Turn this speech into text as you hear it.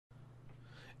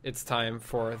It's time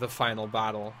for the final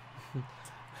battle.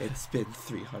 It's been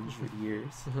 300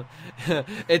 years.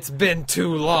 It's been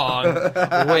too long.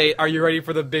 Wait, are you ready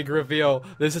for the big reveal?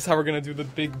 This is how we're gonna do the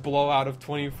big blowout of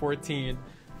 2014.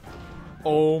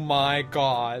 Oh my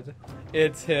god.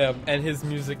 It's him, and his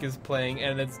music is playing,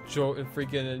 and it's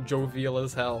freaking jovial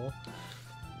as hell.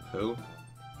 Who?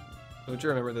 Don't you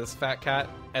remember this fat cat?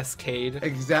 Escade.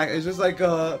 Exactly. It's just like,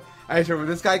 I just remember when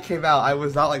this guy came out, I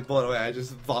was not like blown away. I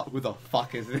just thought, who the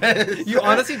fuck is this? You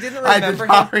honestly didn't remember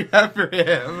him? I did not remember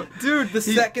him. Dude, the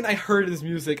second I heard his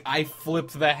music, I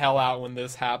flipped the hell out when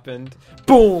this happened.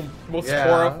 Boom! Most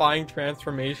horrifying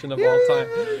transformation of all time.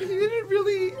 He didn't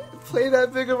really play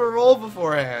that big of a role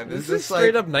beforehand. This is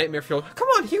straight up nightmare fuel. Come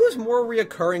on, he was more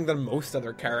reoccurring than most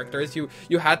other characters. You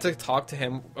had to talk to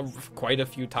him quite a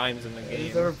few times in the game.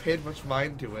 He's never paid much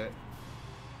mind to it.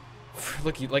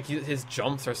 Look, his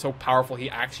jumps are so powerful, he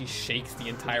actually shakes the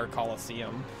entire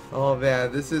Colosseum. Oh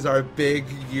man, this is our big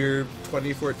year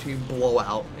 2014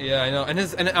 blowout. Yeah, I know. And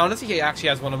honestly, he actually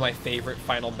has one of my favorite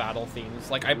final battle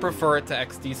themes. Like, I prefer it to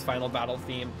XD's final battle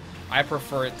theme. I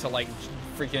prefer it to, like,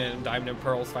 freaking Diamond and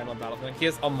Pearl's final battle theme. He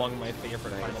is among my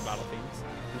favorite final battle themes.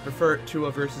 You prefer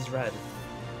Tua versus Red?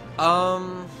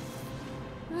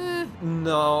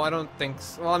 No, I don't think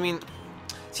so. Well, I mean,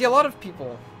 see, a lot of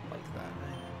people like that.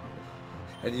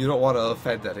 And you don't want to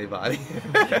offend anybody.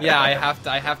 Yeah, I have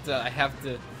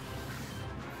to.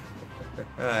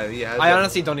 Yeah. I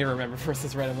honestly don't even remember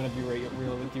versus Red. I'm gonna be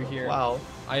real with you here. Wow.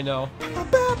 I know.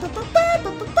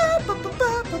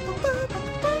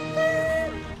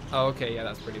 Oh, okay, yeah,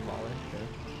 that's pretty baller. Okay.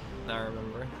 Now I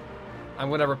remember. I'm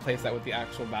gonna replace that with the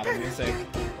actual battle music.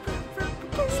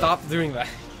 Stop doing that.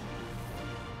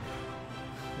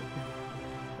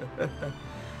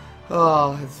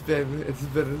 Oh, it's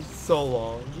been so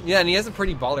long. Yeah, and he has a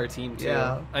pretty baller team too.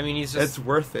 Yeah. I mean, he's just. It's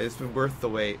worth it. It's been worth the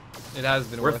wait. It has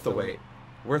been worth the wait.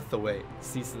 Worth the wait.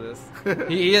 Cease this.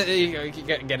 he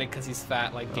get it because he's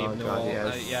fat, like Gabe Newell.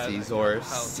 Yeah, Caesar.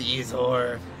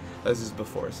 This is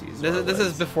before Caesar. This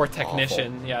is before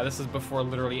Technician. Awful. Yeah, this is before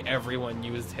literally everyone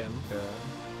used him. Yeah.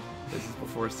 This is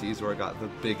before Caesar got the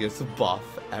biggest buff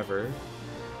ever.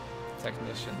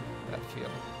 Technician, that feel.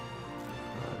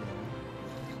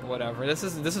 Whatever. This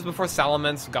is before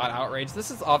Salamence got outraged. This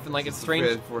is often like it's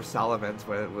strange. Before Salamence,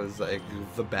 when it was like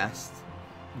the best.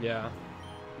 Yeah.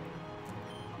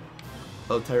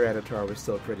 Oh, Tyranitar was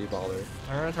still pretty baller.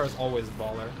 Tyranitar is always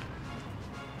baller.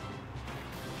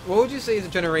 What would you say is a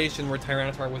generation where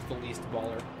Tyranitar was the least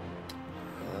baller?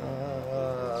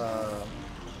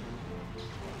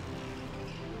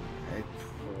 I'd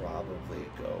probably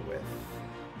go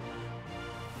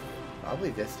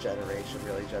with this generation,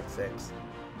 really, Gen 6.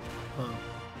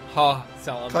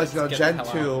 Salamence. Because Gen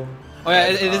 2. Oh yeah,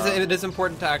 it is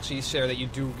important to actually share that you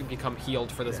do become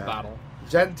healed for this battle.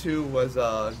 Gen 2 was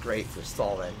great for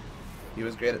stalling. He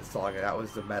was great at stalling, and that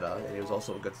was the meta. And he was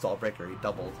also a good stall breaker. He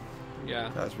doubled. Yeah.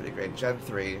 That was pretty great. Gen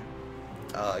 3,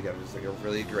 again, was like a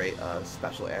really great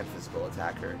special and physical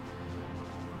attacker.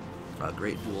 A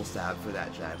great dual stab for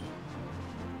that gen.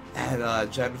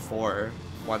 And Gen 4,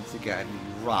 once again,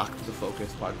 he rocked the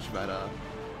focus punch meta.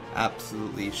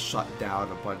 Absolutely shut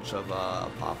down a bunch of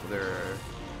popular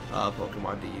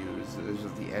Pokemon to use. It was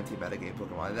just the anti-metagame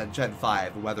Pokemon. And then Gen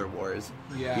 5, Weather Wars.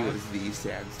 Yeah. He was the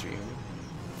Sandstream.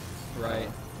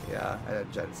 Right. Yeah, and then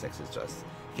Gen 6 is just...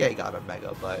 Yeah, he got a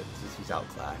Mega, but he's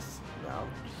outclassed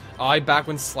now. Back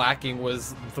when slacking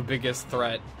was the biggest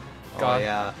threat. God. Oh,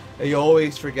 yeah. You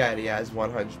always forget he has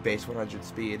 100 base 100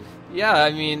 speed. Yeah,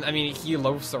 I mean, he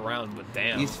loafs around, but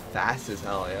damn. He's fast as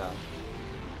hell, yeah.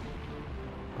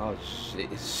 Oh,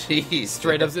 jeez.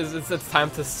 Straight up, it's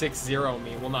time to 6-0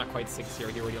 me. Well, not quite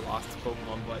 6-0. He already lost to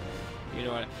Pokemon, but you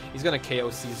know what? He's gonna KO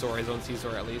Caesar, his own Caesar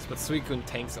at least. But Suicune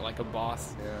tanks it like a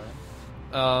boss.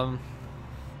 Yeah.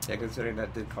 Yeah, considering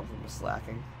that did come from a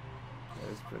slacking,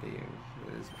 it is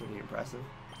pretty impressive.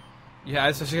 Yeah,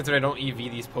 especially considering I don't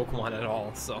EV these Pokemon at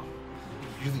all. So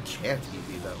you really can't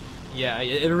EV them. Yeah,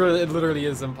 it literally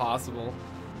is impossible.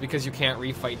 Because you can't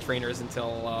refight trainers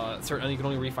until you can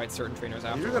only refight certain trainers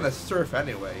after. You're gonna surf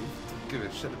anyway. You don't give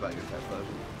a shit about your type level.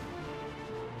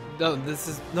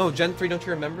 No, Gen 3. Don't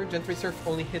you remember? Gen 3 Surf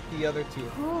only hit the other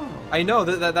two. Oh. I know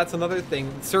that's another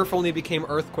thing. Surf only became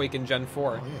Earthquake in Gen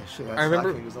 4. Oh yeah, shit. I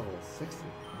remember he was level 60.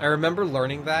 I remember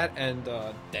learning that, and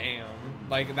damn,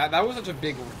 like that was such a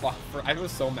big buff. I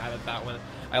was so mad at that when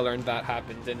I learned that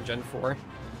happened in Gen 4.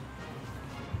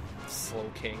 Slow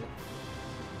King.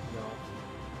 No.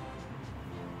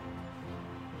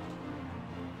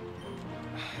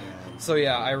 So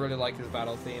yeah, I really like his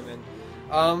battle theme, and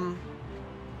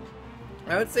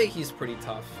I would say he's pretty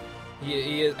tough.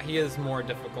 He is more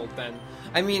difficult than...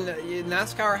 I mean,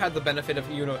 NASCAR had the benefit of,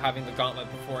 having the gauntlet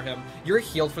before him. You're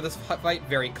healed for this fight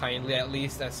very kindly, at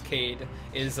least Escade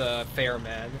is a fair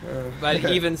man. But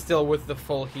even still, with the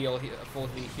fully healed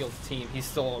team, he's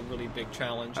still a really big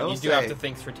challenge. And you do have to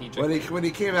think strategically. When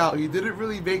he came out, he didn't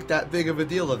really make that big of a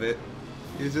deal of it.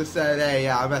 He just said, hey,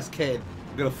 yeah, I'm Escade.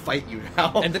 I'm gonna fight you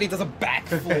now. And then he does a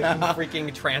backflip and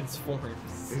freaking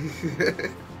transforms.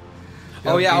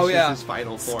 Oh yeah. His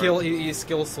final form. He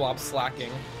skill swaps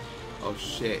slacking. Oh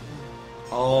shit.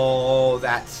 Oh,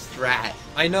 that strat.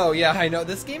 I know.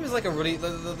 This game is like a really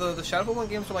the Shadow Pokemon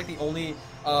games are like the only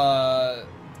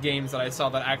games that I saw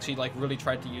that actually like really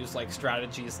tried to use like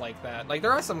strategies like that. Like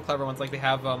there are some clever ones. Like they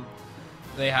have a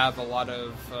lot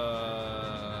of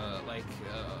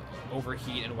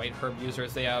overheat and white herb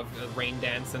users. They have rain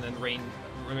dance and then rain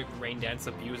dance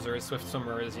abusers, swift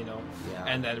swimmers,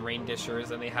 and then rain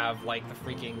dishers, and they have like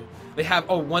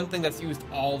one thing that's used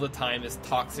all the time is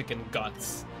toxic and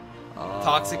guts.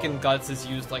 Toxic and guts is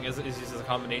used is used as a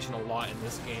combination a lot in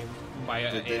this game by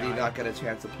Did he not get a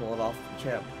chance to pull it off from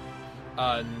Champ?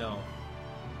 No.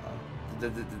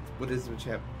 What is the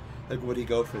Champ? Like, would he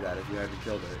go for that if you hadn't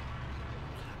killed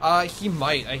it? He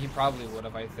might. He probably would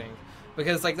have, I think.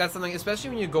 Because like that's something, especially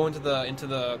when you go into the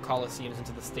Colosseums,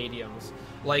 into the stadiums,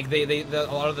 like a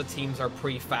lot of the teams are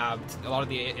prefabbed. A lot of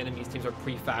the enemies teams are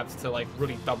prefabbed to like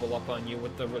really double up on you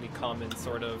with the really common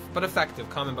but effective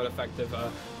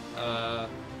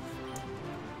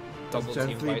double Gen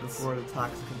team 3 fights. Before the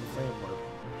toxic and the flame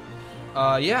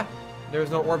orb. Yeah, there's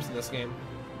no orbs in this game.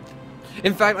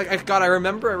 In fact, I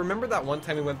remember that one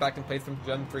time we went back and played some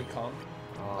Gen 3 comp.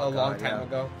 Long time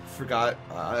ago. Forgot.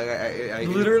 I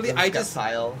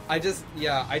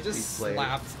just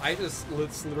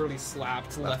literally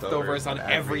slapped leftovers on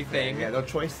everything. Yeah, no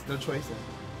choice.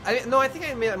 I think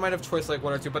I might have choiced like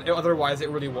one or two, but otherwise it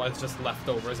really was just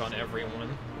leftovers on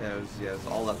everyone. Yeah, it was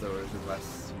all leftovers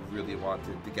unless you really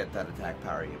wanted to get that attack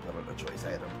power you put on a choice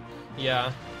item.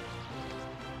 Yeah.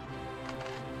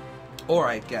 Or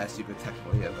I guess you could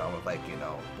technically have gone with black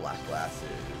glasses.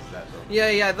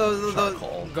 Those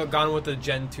gone with the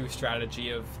Gen 2 strategy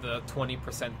of the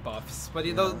 20% buffs, but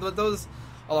those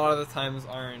a lot of the times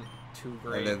aren't too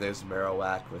great. And then there's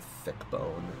Marowak with thick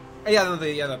bone. Yeah,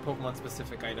 the Pokemon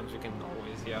specific items you can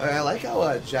always I like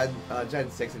how Gen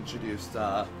 6 introduced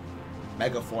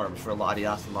Mega Forms for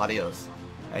Latias and Latios,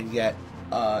 and yet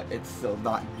it's still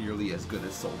not nearly as good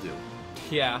as Soldew.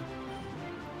 Yeah.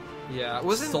 Yeah,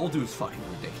 Soldew's fucking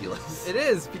ridiculous. It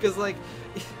is because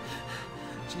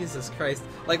Jesus Christ,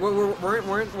 wasn't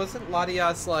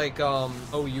Latias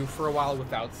OU for a while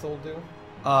without Soldew?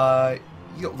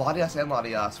 Latias and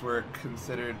Latias were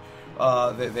considered.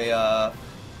 So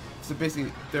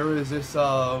basically, there was this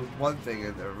one thing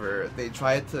in there where they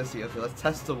tried to see, okay, let's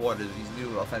test the waters, these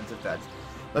new offensive decks.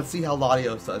 Let's see how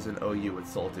Latios does in OU with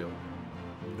Soldew.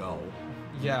 No.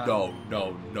 Yeah.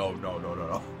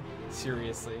 No.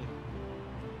 Seriously.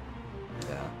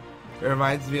 Yeah. It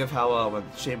reminds me of how when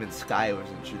Shaman Sky was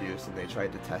introduced and they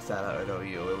tried to test that out at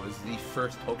OU, it was the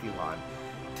first Pokemon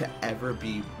to ever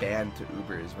be banned to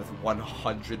Ubers with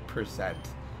 100%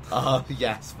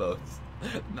 yes votes.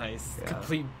 Nice. Yeah.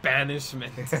 Complete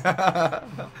banishment. Oh,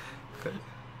 God.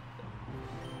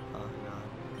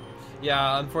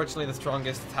 Yeah, unfortunately the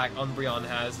strongest attack Umbreon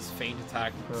has is Feint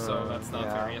Attack, so that's not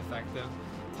very effective.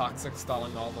 Toxic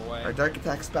stalling all the way. Are Dark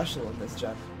Attack special in this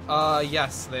gen?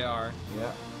 Yes, they are.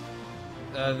 Yeah.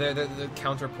 They're the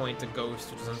counterpoint to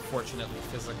Ghost, which is unfortunately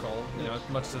physical,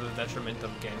 much to the detriment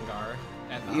of Gengar.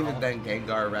 Even then,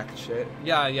 Gengar wrecked shit.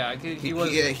 Yeah, he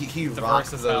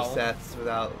rocked those sets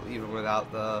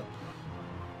without the.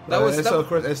 So of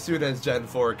course, as soon as Gen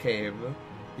 4 came,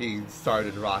 he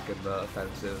started rocking the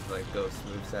offensive Ghost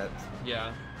movesets.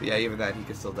 Yeah. But yeah, even then he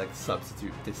could still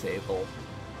substitute, disable,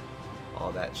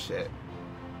 all that shit.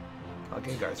 Oh,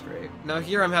 Gengar's great. Now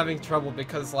here I'm having trouble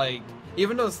because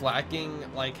even though Slacking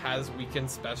has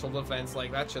weakened special defense,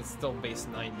 that shit's still base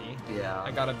 90. Yeah.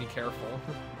 I gotta be careful.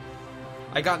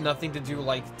 I got nothing to do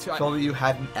If only you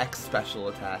had an X special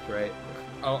attack, right?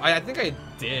 Oh, I think I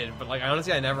did, but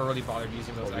honestly, I never really bothered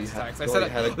using those X attacks. This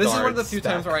is one of the few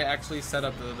times where I actually set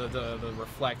up the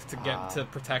reflect to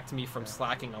protect me from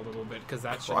slacking a little bit because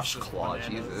that Crush shit's Claw,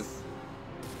 bananas. Jesus.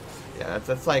 Yeah,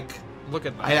 that's Look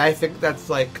at that. I think that's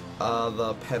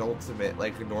the penultimate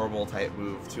normal type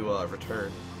move to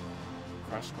return.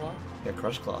 Crush Claw? Yeah,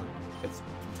 Crush Claw. It's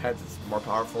intense. It's more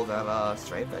powerful than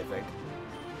Strength, I think.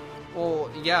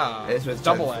 Well, yeah. It's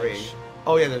Double Gen 3. Edge.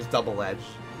 Oh yeah, there's Double Edge.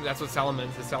 That's what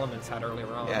Salamence had earlier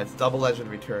on. Yeah, it's Double Edge and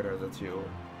Return are the two.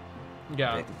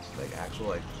 Yeah.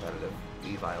 Actual competitive,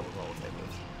 viable type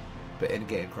moves. But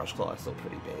in-game Crush Claw is still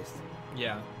pretty based.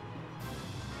 Yeah.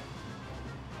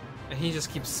 And he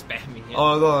just keeps spamming it.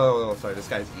 Oh, no, sorry, this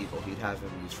guy's evil. He'd have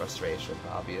him use Frustration,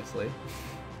 obviously.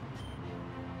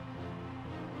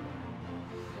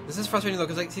 This is frustrating though,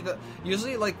 because like, see,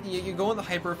 usually like you go on the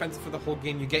hyper offensive for the whole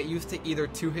game, you get used to either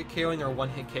 2-hit KOing or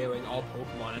 1-hit KOing all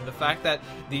Pokemon, and the fact that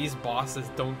these bosses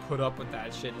don't put up with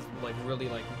that shit is like really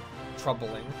like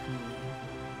troubling.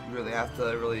 You really have to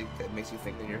it makes you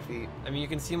think on your feet. I mean, you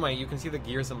can see the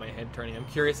gears in my head turning. I'm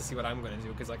curious to see what I'm gonna do,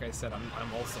 because like I said, I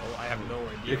have no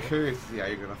idea. You're curious to see how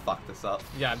you're gonna fuck this up.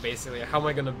 Yeah, basically, how am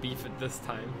I gonna beef it this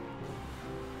time?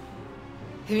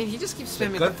 I mean, he just keeps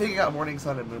spamming. Good thing you got Morning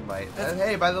Sun and Moonlight. And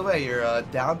hey, by the way, you're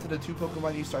down to the 2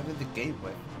 Pokemon you started the game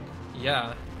with.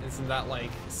 Yeah, isn't that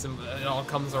like it all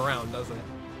comes around, doesn't it?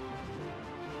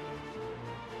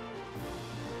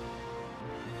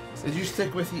 Did you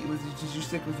stick with your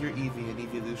Eevee and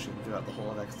Evolution throughout the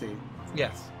whole of XT?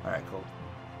 Yes. All right, cool.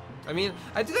 I mean,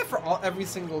 I do that for every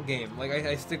single game. Like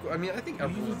I stick. I mean, I think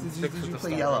everyone sticks with Did you the play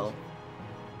Star Yellow? Rails.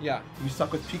 Yeah. You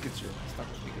stuck with Pikachu. I stuck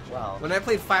with Pikachu. Wow. When I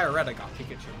played Fire Red, I got Pikachu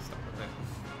and stuck with it.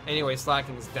 Anyway,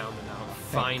 Slacking's down to now.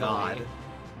 Finally. God.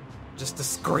 Just a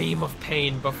scream of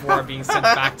pain before being sent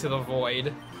back to the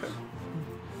void.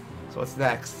 So what's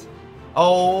next?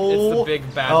 Oh, It's the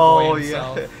big bad boy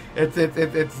himself. Yeah.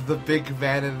 It's the big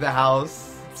man in the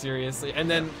house. Seriously. And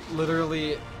then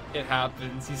literally it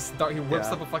happens. He whips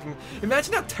Yeah. up a fucking.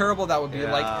 Imagine how terrible that would be.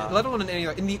 Yeah. Like, let alone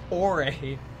in the Ore.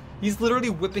 He's literally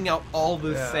whipping out all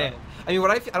the Yeah. sand. I mean,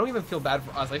 I don't even feel bad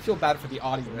for us. I feel bad for the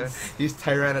audience. He's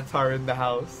Tyranitar in the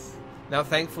house. Now,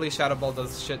 thankfully, Shadow Ball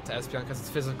does shit to Espeon because it's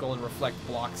physical and Reflect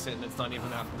blocks it, and it's not even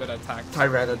that good attack.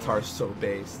 Tyranitar's so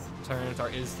based. Tyranitar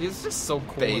he's just so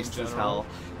cool Based in as general.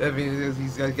 hell. I mean,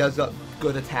 he's got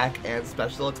good attack and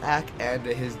special attack, and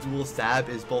his dual stab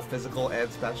is both physical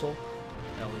and special.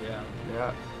 Hell yeah.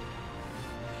 Yeah.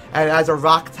 And as a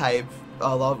rock type,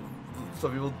 some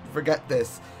people forget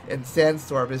this. In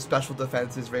Sandstorm, his special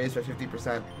defense is raised by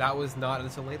 50%. That was not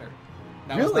until later.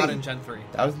 That Really? was not in Gen 3.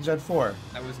 That was in Gen 4.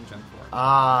 That was in Gen 4.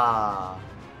 Ah.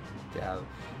 Yeah.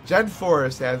 Gen 4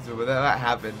 Sandstorm, when that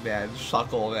happened, man,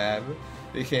 Shuckle, man,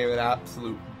 became an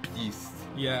absolute beast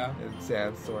Yeah, in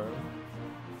Sandstorm.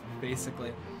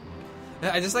 basically.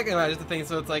 I just like imagine the thing.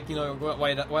 So it's like, you know,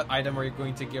 what item are you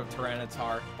going to give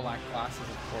Tyranitar? Black glasses,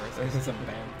 of course. Because it's a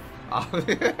bam.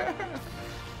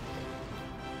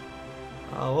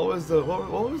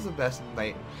 What was the best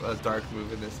night dark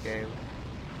move in this game?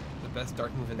 The best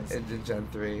dark move in this. In Gen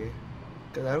 3,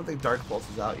 because I don't think Dark Pulse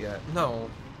is out yet. No,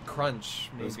 Crunch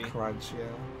It was maybe. Crunch,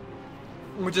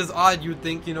 yeah. Which is odd. You'd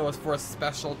think, you know, as for a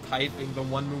special typing, the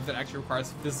one move that actually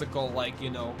requires physical, like, you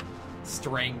know,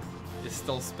 strength is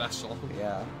still special.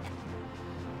 Yeah.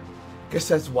 Guess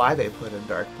that's why they put in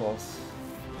Dark Pulse,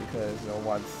 because you know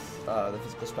once the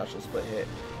physical special split hit,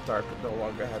 Dark no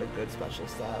longer had a good special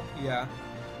stab. Yeah.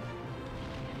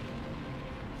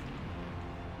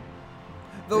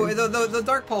 Though the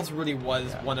Dark Pulse really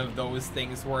was one of those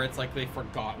things where it's like they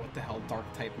forgot what the hell Dark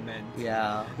type meant.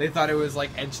 Yeah. They thought it was like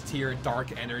edge tier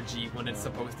Dark energy when it's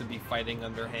supposed to be fighting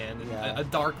underhand. And Yeah. a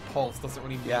Dark Pulse doesn't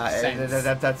really make Yeah, sense.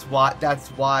 and that's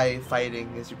why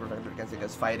fighting is super effective against it,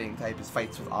 because fighting type is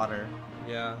fights with honor,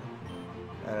 Yeah.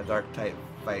 and a Dark type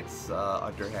fights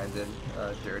underhanded,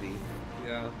 dirty.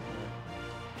 Yeah.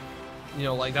 You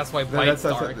know, like that's why Bite's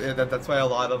Dark. That's why a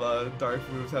lot of Dark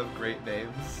moves have great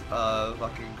names.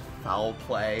 Fucking Foul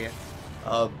Play,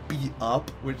 Beat Up,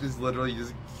 which is literally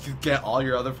just get all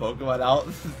your other Pokemon out,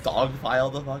 dogpile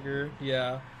the fucker.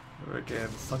 Yeah. Freaking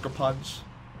Sucker Punch.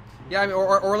 Yeah, I mean,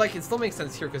 or like it still makes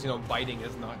sense here because, you know, biting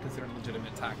is not considered a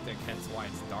legitimate tactic, hence why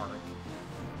it's dark.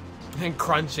 And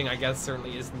crunching, I guess,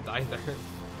 certainly isn't either.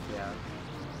 Yeah.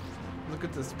 Look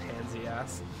at this pansy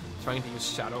ass trying to use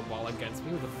Shadow Ball against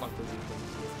me. Who the fuck does he think?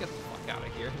 Let's get the fuck out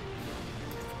of here.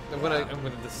 I'm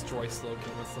gonna destroy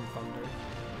Slowking with some thunder.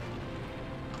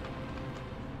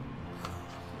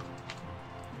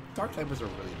 Dark type is a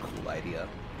really cool idea.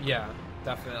 Yeah,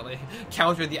 definitely.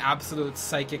 Counter the absolute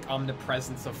psychic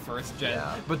omnipresence of first gen,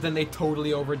 Yeah. but then they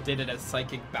totally overdid it as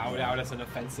psychic bowed out as an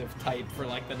offensive type for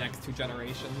like the next 2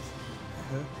 generations.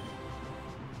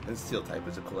 And Steel type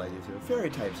is a cool idea too. Fairy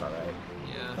type's alright.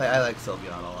 Yeah. I like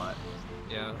Sylveon a lot.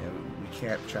 Yeah. Yeah, we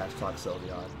can't trash talk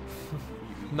Sylveon.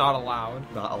 Not allowed.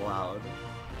 Not allowed.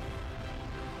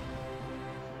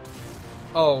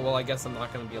 Oh, well, I guess I'm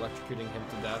not going to be electrocuting him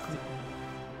to death.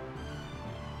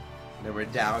 Then we're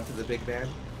down to the big man.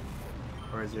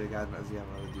 Or is he another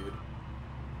dude?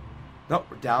 Nope,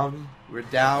 we're down. We're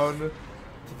down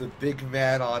to the big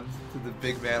man on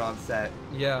set.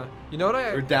 Yeah. You know what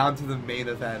We're down to the main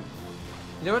event.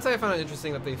 You know what I found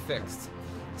interesting that they fixed?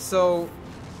 So,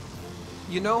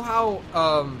 you know how,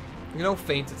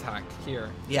 Feint Attack here?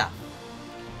 Yeah.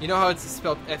 You know how it's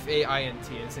spelled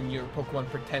F-A-I-N-T, and your Pokemon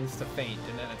pretends to faint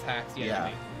and then attacks the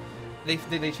enemy? They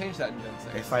changed that in Gen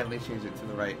 6. They finally changed it to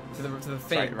the right... To the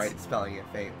faint. Right spelling it,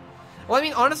 faint. Well, I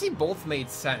mean, honestly, both made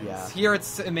sense. Yeah. Here,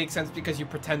 it makes sense because you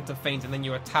pretend to faint and then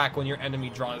you attack when your enemy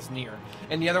draws near.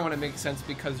 And the other one, it makes sense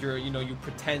because you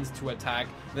pretend to attack,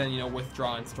 then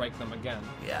withdraw and strike them again.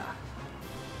 Yeah.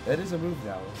 That is a move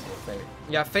now. Faint.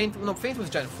 Yeah, feint. No, feint was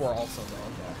Gen 4 also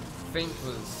though. Yeah. Feint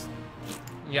was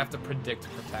you have to predict,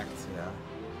 protect. Yeah.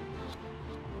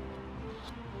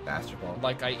 Master Ball.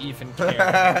 Like I even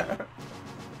care.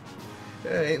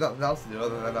 Yeah, ain't nothing else to do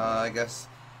other than I guess.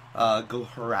 Go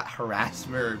harass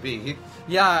B.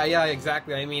 Yeah,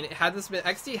 exactly. I mean, had this been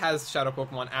XD has Shadow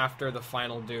Pokemon after the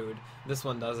final dude. This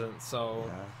one doesn't, so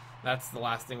that's the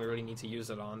last thing we really need to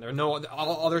use it on. There are no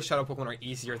all other Shadow Pokemon are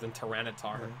easier than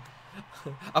Tyranitar.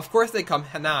 Of course they come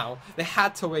now. They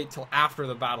had to wait till after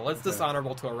the battle. It's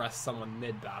dishonorable to arrest someone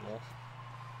mid-battle.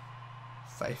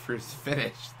 Cypher's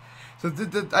finished. So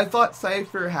I thought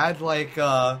Cypher had like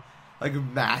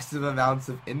massive amounts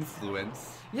of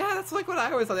influence. Yeah, that's like what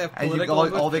I always thought. They have And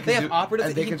political. all they can have do, operatives.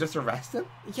 and they can just arrest him.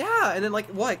 Yeah, and then like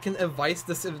what can advice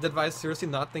seriously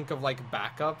not think of like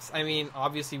backups? I mean,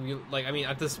 obviously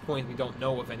at this point we don't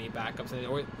know of any backups.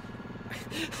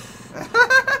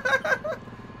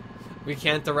 We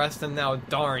can't arrest him now.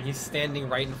 Darn, he's standing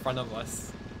right in front of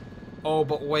us. Oh,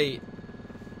 but wait.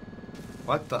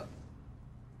 What the?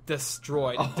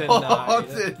 Destroyed. Oh,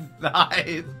 Denied.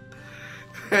 denied.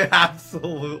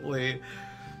 Absolutely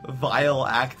vile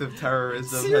act of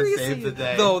terrorism Seriously, has saved the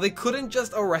day. though, they couldn't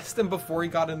just arrest him before he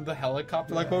got in the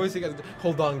helicopter. Like, what was he gonna do?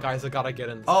 Hold on, guys, I gotta get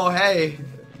in. Oh, hey,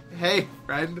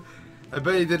 friend. I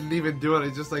bet he didn't even do it.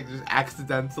 He just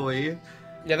accidentally.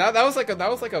 Yeah, that was like a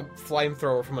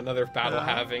flamethrower from another battle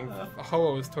having.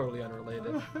 Ho-Oh is totally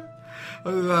unrelated.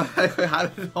 How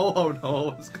did Ho-Oh know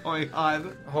what was going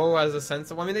on? Ho-Oh has a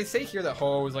sense of. I mean, they say here that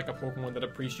Ho-Oh is like a Pokemon that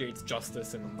appreciates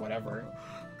justice and whatever.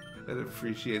 It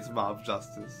appreciates mob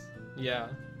justice. Yeah.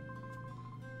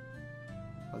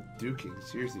 Duking,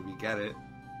 seriously, we get it.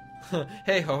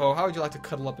 Hey, Ho-Oh, how would you like to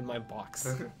cuddle up in my box?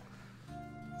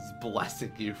 He's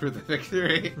blessing you for the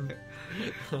victory.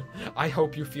 I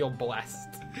hope you feel blessed.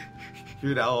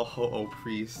 You're now a Ho-Oh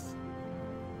priest.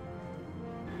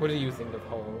 What do you think of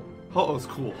Ho-Oh? Ho-Oh's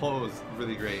cool. Ho-Oh's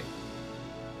really great.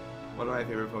 One of my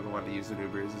favorite Pokemon to use in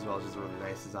Ubers as well. Just a really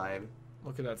nice design.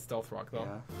 Look at that Stealth Rock, though.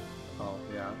 Yeah. Oh,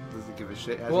 yeah. Doesn't give a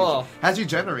shit. Has your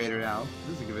generator now.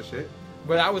 Doesn't give a shit.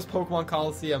 But that was Pokemon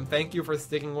Colosseum. Thank you for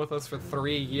sticking with us for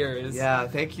 3 years. Yeah,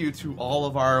 thank you to all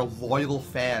of our loyal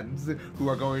fans who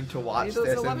are going to watch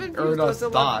this and earn us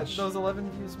Dosh. Those 11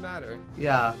 views matter.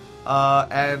 Yeah.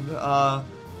 And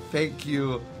thank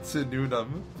you to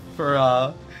Noonum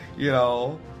for,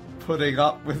 putting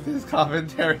up with his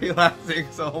commentary lasting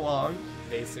so long.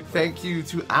 Basically. Thank you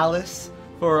to Alice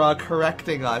for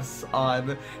correcting us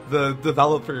on the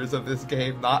developers of this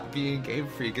game not being Game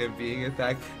Freak and being, in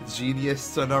fact, Genius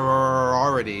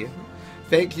Sonority.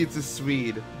 Thank you to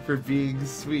Swede for being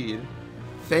Swede.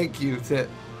 Thank you to...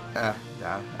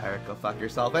 Eric, go fuck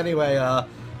yourself. Anyway,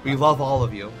 we love all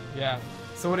of you. Yeah.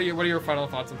 So what are your final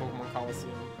thoughts on Pokemon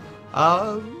Colosseum?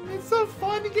 It's a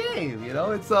fun game,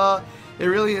 it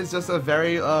really is just a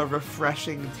very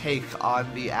refreshing take on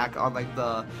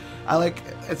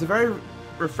it's a very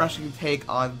refreshing take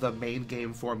on the main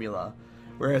game formula,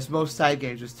 whereas most side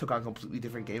games just took on completely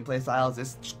different gameplay styles.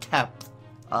 This kept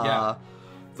the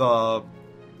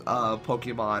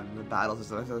Pokemon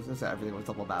battles. Everything with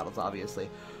double battles, obviously,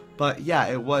 but yeah,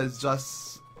 it was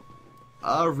just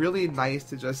really nice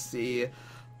to just see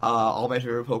all my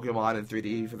favorite Pokemon in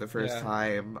 3D for the first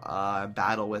time,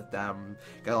 battle with them,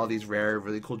 got all these rare,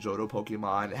 really cool Johto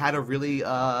Pokemon. It had a really,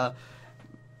 it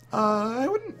had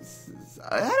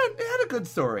a good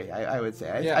story, I would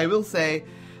say. I will say,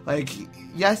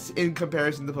 yes, in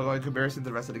comparison to Pokemon, in comparison to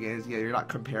the rest of the games, you're not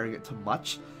comparing it to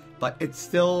much, but it's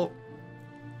still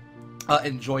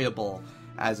enjoyable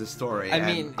as a story.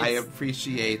 I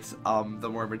appreciate the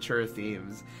more mature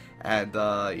themes. And,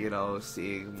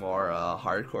 seeing more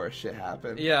hardcore shit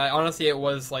happen. Yeah, honestly, it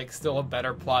was, still a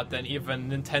better plot than even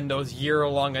Nintendo's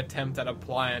year-long attempt at a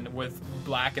plan with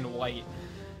Black and White.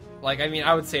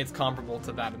 I would say it's comparable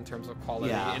to that in terms of quality.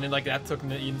 Yeah. And then, that took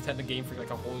Nintendo Game Freak,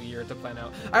 a whole year to plan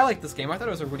out. I like this game. I thought it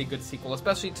was a really good sequel,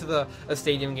 especially to the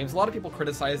Stadium games. A lot of people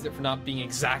criticized it for not being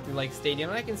exactly like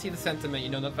Stadium, and I can see the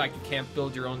sentiment, the fact you can't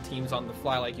build your own teams on the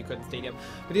fly like you could in Stadium.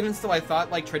 But even still, I thought,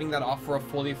 trading that off for a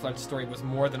fully fledged story was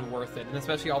more than worth it, and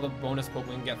especially all the bonus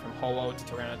Pokemon you get from Ho-Oh to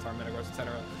Tyranitar, Metagross,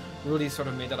 etc. really sort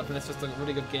of made that up, and it's just a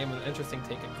really good game and an interesting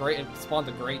take. It spawned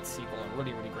a great sequel, a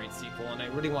really, really great sequel, and I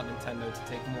really want Nintendo to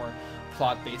take more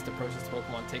plot-based approaches to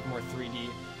Pokemon, take more 3D,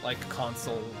 like,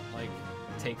 console, like,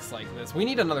 takes like this. We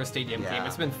need another Stadium game.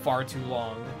 It's been far too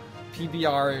long.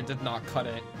 PBR did not cut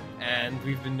it, and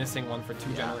we've been missing one for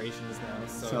 2 generations now,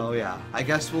 So yeah, I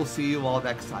guess we'll see you all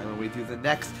next time when we do the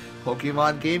next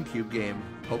Pokemon GameCube game,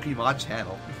 Pokemon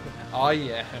Channel. Oh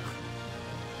yeah.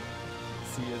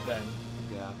 See you then.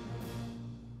 Yeah.